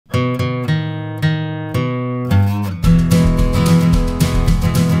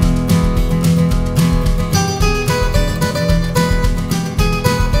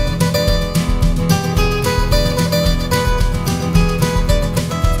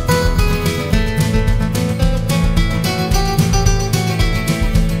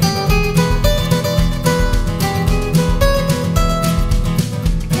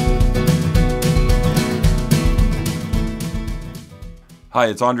Hi,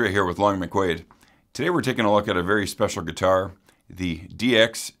 it's André here with Long McQuaid. Today we're taking a look at a very special guitar, the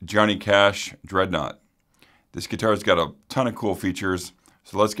DX Johnny Cash Dreadnought. This guitar's got a ton of cool features,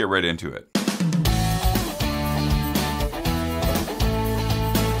 so let's get right into it.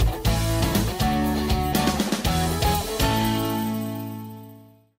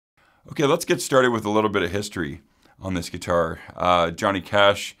 Okay, let's get started with a little bit of history on this guitar. Johnny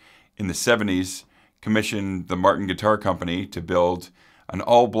Cash in the 70s commissioned the Martin Guitar Company to build an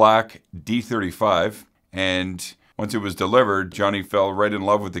all-black D35, and once it was delivered, Johnny fell right in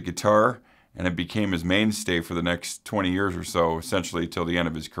love with the guitar, and it became his mainstay for the next 20 years or so, essentially till the end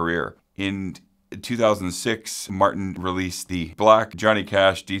of his career. In 2006, Martin released the black Johnny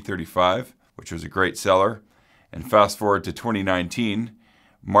Cash D35, which was a great seller, and fast forward to 2019,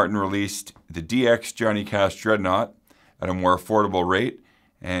 Martin released the DX Johnny Cash Dreadnought at a more affordable rate,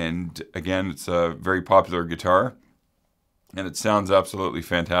 and again, it's a very popular guitar, and it sounds absolutely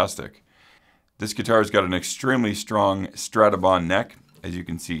fantastic. This guitar's got an extremely strong Stradibon neck, as you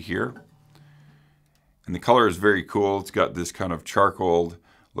can see here. And the color is very cool. It's got this kind of charcoal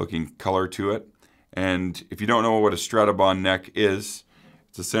looking color to it. And if you don't know what a Stradibon neck is,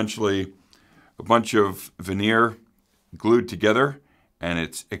 it's essentially a bunch of veneer glued together, and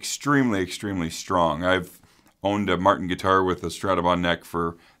it's extremely, extremely strong. I've owned a Martin guitar with a Stradibon neck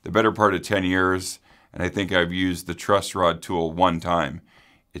for the better part of 10 years, and I think I've used the truss rod tool one time.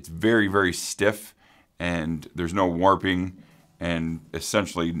 It's very, very stiff, and there's no warping, and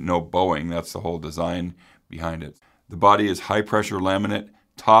essentially no bowing. That's the whole design behind it. The body is high pressure laminate,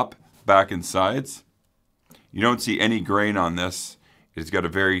 top, back, and sides. You don't see any grain on this. It's got a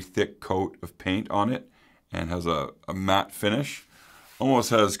very thick coat of paint on it, and has a matte finish.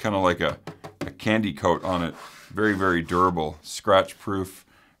 Almost has kind of like a candy coat on it. Very, very durable, scratch proof,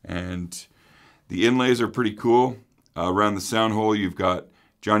 and the inlays are pretty cool. Around the sound hole, you've got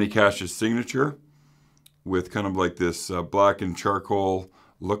Johnny Cash's signature with kind of like this black and charcoal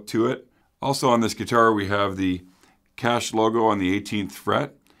look to it. Also on this guitar, we have the Cash logo on the 18th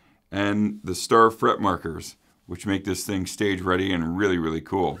fret and the star fret markers, which make this thing stage ready and really, really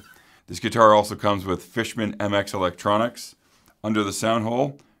cool. This guitar also comes with Fishman MX electronics under the sound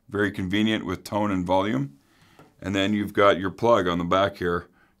hole, very convenient with tone and volume. And then you've got your plug on the back here.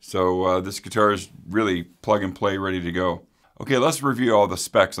 So this guitar is really plug and play, ready to go. Okay, let's review all the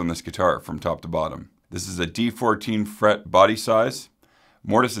specs on this guitar from top to bottom. This is a D14 fret body size,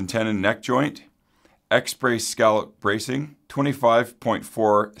 mortise and tenon neck joint, X-brace scallop bracing,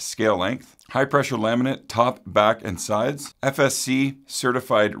 25.4 scale length, high pressure laminate top, back, and sides, FSC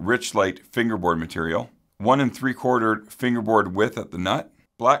certified Richlite fingerboard material, 1 3/4 fingerboard width at the nut,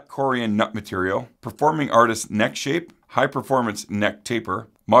 black Corian nut material, performing artist neck shape, high performance neck taper,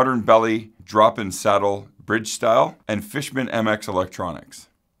 modern belly, drop-in saddle, bridge style, and Fishman MX electronics.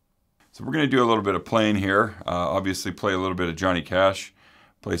 So we're going to do a little bit of playing here. Obviously play a little bit of Johnny Cash,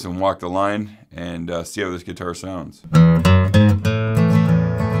 play some Walk the Line, and see how this guitar sounds.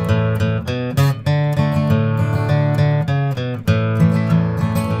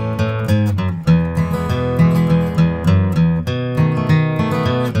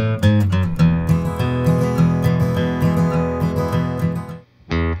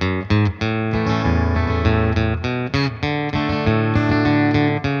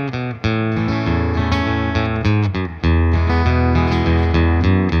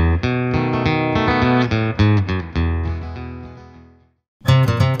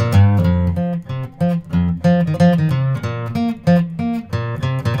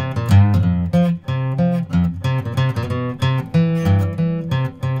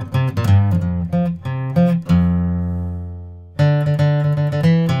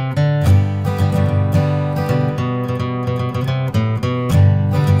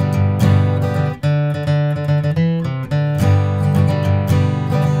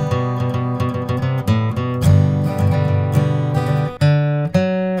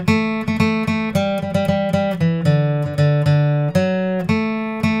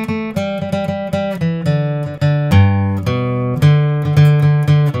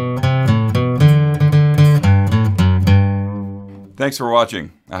 Thanks for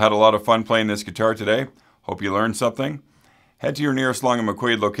watching. I had a lot of fun playing this guitar today. Hope you learned something. Head to your nearest Long &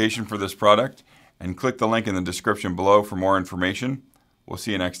 McQuaid location for this product and click the link in the description below for more information. We'll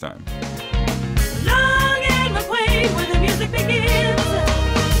see you next time. Long & McQuaid, where the music begins.